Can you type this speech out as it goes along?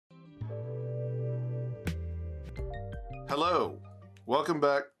Hello, welcome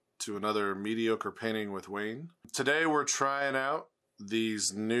back to another mediocre painting with Wayne. Today we're trying out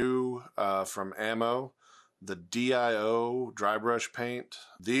these new from Ammo, the Dio Drybrush Paint.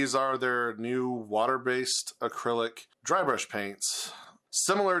 These are their new water-based acrylic dry brush paints,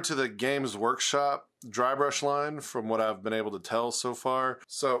 similar to the Games Workshop dry brush line from what I've been able to tell so far.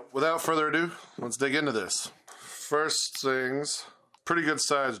 So without further ado, let's dig into this. First things, pretty good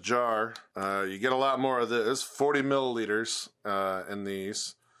sized jar. You get a lot more of this, 40 milliliters in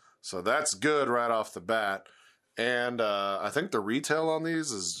these. So that's good right off the bat. And I think the retail on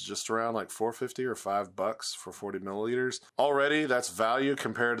these is just around like $4.50 or $5 for 40 milliliters. Already, that's value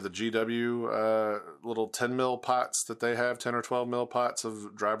compared to the GW little 10 mil pots that they have, 10 or 12 mil pots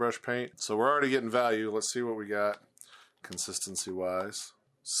of dry brush paint. So we're already getting value. Let's see what we got consistency wise.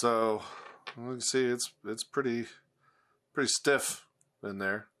 So you can see it's pretty stiff in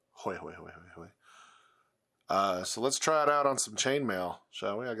there. Hoy, hoy, hoy, hoy, hoy. So let's try it out on some chainmail,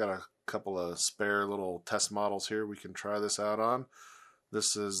 shall we? I got a couple of spare little test models here we can try this out on.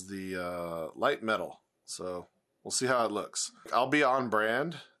 This is the light metal, so we'll see how it looks. I'll be on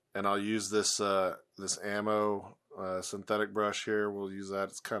brand, and I'll use this this Ammo synthetic brush here. We'll use that.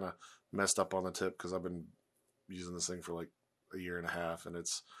 It's kind of messed up on the tip because I've been using this thing for like a year and a half, and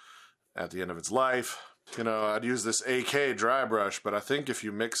it's at the end of its life. You know, I'd use this AK dry brush, but I think if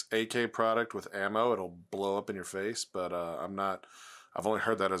you mix AK product with Ammo, it'll blow up in your face, but I've only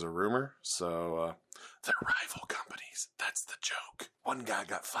heard that as a rumor, so they're rival companies. That's the joke. One guy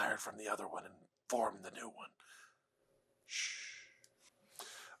got fired from the other one and formed the new one. Shh.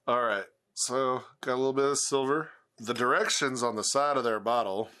 All right, so got a little bit of silver. The directions on the side of their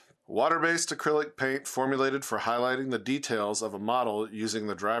bottle: water-based acrylic paint formulated for highlighting the details of a model using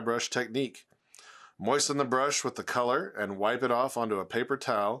the dry brush technique. Moisten the brush with the color and wipe it off onto a paper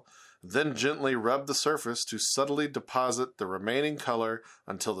towel. Then gently rub the surface to subtly deposit the remaining color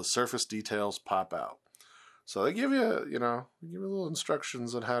until the surface details pop out. So they give you, little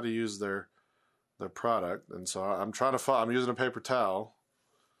instructions on how to use their product. And so I'm trying to follow. I'm using a paper towel.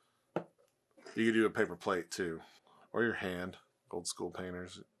 You could do a paper plate too, or your hand. Old school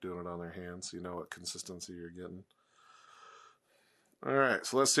painters doing it on their hands, so you know what consistency you're getting. All right,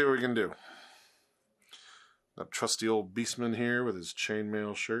 so let's see what we can do. That trusty old beastman here with his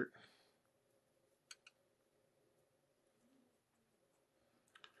chainmail shirt.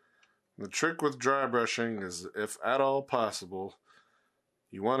 The trick with dry brushing is, if at all possible,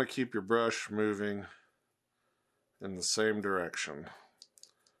 you want to keep your brush moving in the same direction.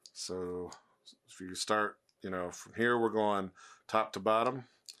 So if you start, from here we're going top to bottom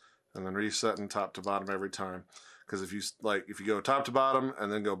and then resetting top to bottom every time. Because if you go top to bottom and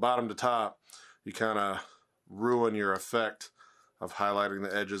then go bottom to top, you kind of ruin your effect of highlighting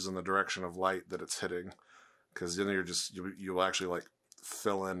the edges in the direction of light that it's hitting, because then you'll actually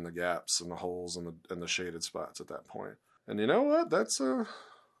fill in the gaps and the holes and the shaded spots at that point. And you know what? That's let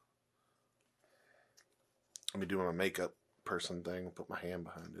me do my makeup person thing. Put my hand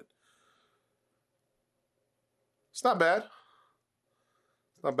behind it. It's not bad.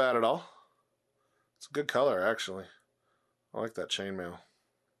 It's not bad at all. It's a good color, actually. I like that chainmail.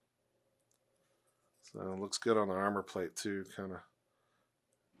 So it looks good on the armor plate too, kind of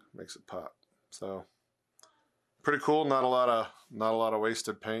makes it pop. So pretty cool. Not a lot of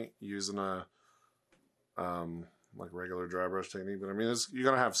wasted paint using a regular dry brush technique. But I mean, you're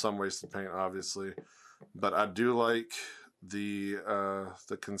gonna have some wasted paint, obviously. But I do like the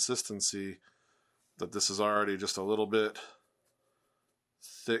consistency, that this is already just a little bit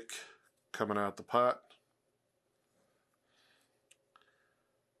thick coming out the pot.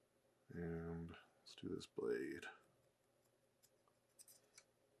 And let's do this blade.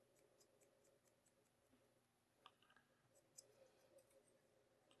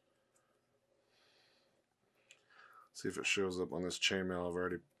 See if it shows up on this chainmail. I've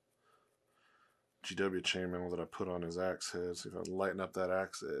already GW chainmail that I put on his axe head. See if I can lighten up that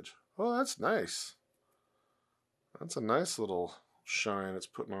axe edge. Oh, that's nice. That's a nice little shine it's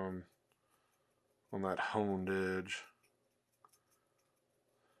putting on that honed edge.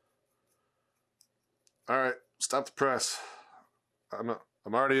 All right, stop the press. I'm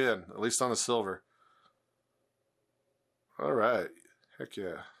already in, at least on the silver. All right, heck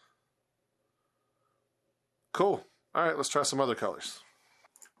yeah. Cool. All right, let's try some other colors.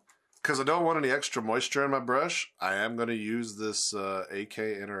 Because I don't want any extra moisture in my brush, I am going to use this AK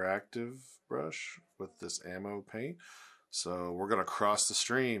Interactive brush with this Ammo paint. So we're going to cross the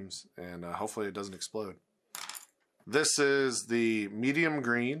streams, and hopefully it doesn't explode. This is the medium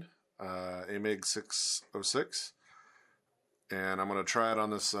green AMIG 606, and I'm going to try it on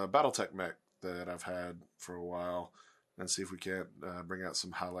this Battletech mech that I've had for a while. and see if we can't bring out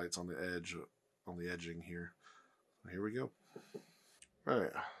some highlights on the edge, on the edging here. Here we go. All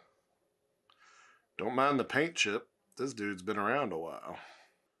right. Don't mind the paint chip. This dude's been around a while.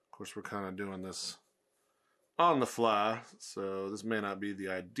 Of course, we're kind of doing this on the fly, so this may not be the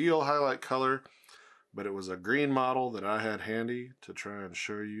ideal highlight color, but it was a green model that I had handy to try and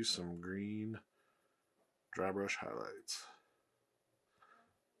show you some green dry brush highlights.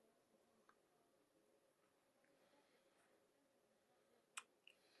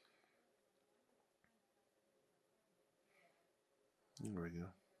 There we go.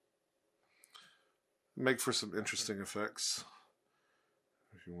 Make for some interesting effects.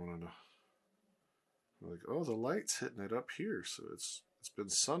 If you wanted to, like, oh, the light's hitting it up here, so it's been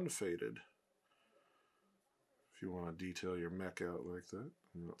sun faded. If you want to detail your mech out like that,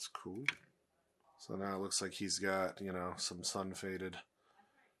 that's cool. So now it looks like he's got, you know, some sun faded,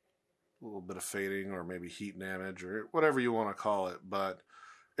 a little bit of fading, or maybe heat damage, or whatever you want to call it. But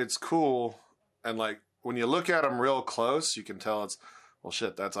it's cool, and like when you look at him real close, you can tell it's, well,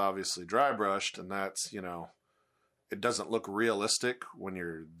 shit, that's obviously dry brushed, and that's, you know, it doesn't look realistic when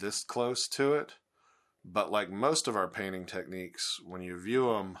you're this close to it. But like most of our painting techniques, when you view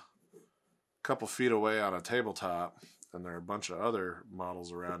them a couple feet away on a tabletop, and there are a bunch of other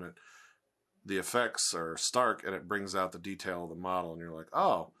models around it, the effects are stark, and it brings out the detail of the model, and you're like,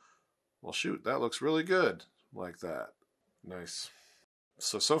 oh, well, shoot, that looks really good like that. Nice.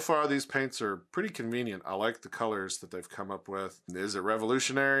 So far these paints are pretty convenient. I like the colors that they've come up with. Is it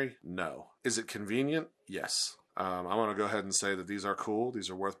revolutionary? No. Is it convenient? Yes. I want to go ahead and say that these are cool. These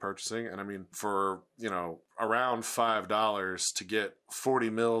are worth purchasing. And I mean, for, you know, around $5 to get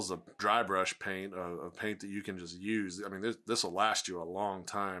 40 mils of dry brush paint, of paint that you can just use. I mean, this will last you a long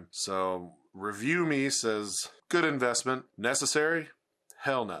time. So Review Me says, good investment. Necessary?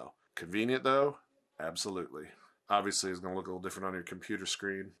 Hell no. Convenient though? Absolutely. Obviously, it's going to look a little different on your computer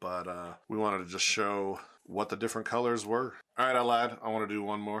screen, but we wanted to just show what the different colors were. All right, I lied. I want to do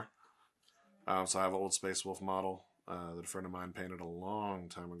one more. So I have an old Space Wolf model that a friend of mine painted a long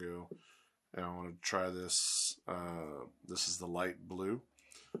time ago, and I want to try this. This is the light blue,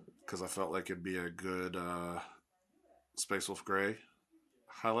 because I felt like it'd be a good Space Wolf gray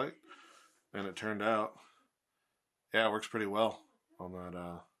highlight, and it turned out, yeah, it works pretty well on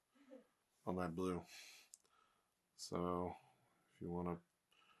that blue. So if you want to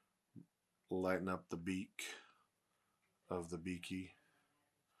lighten up the beak of the beaky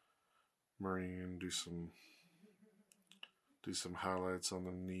Marine, do some highlights on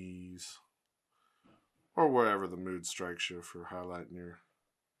the knees, or wherever the mood strikes you for highlighting your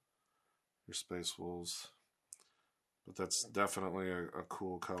Space Wolves. But that's definitely a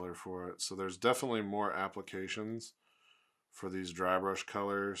cool color for it. So there's definitely more applications for these dry brush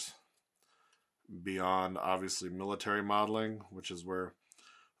colors beyond obviously military modeling, which is where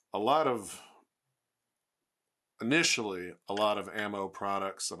initially a lot of ammo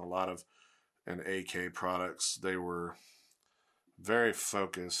products and a lot of AK products, they were very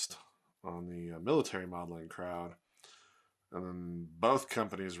focused on the military modeling crowd. And then both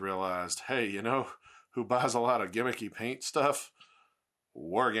companies realized, hey, you know who buys a lot of gimmicky paint stuff?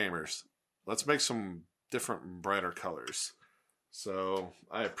 War gamers. Let's make some different and brighter colors. So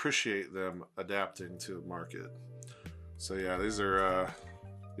I appreciate them adapting to the market. So yeah, these are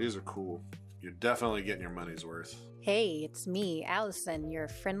cool. You're definitely getting your money's worth. Hey, it's me, Allison, your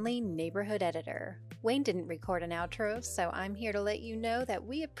friendly neighborhood editor. Wayne didn't record an outro, so I'm here to let you know that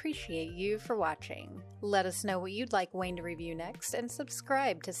we appreciate you for watching. Let us know what you'd like Wayne to review next, and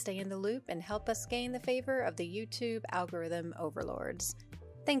subscribe to stay in the loop and help us gain the favor of the YouTube algorithm overlords.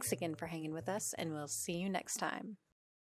 Thanks again for hanging with us, and we'll see you next time.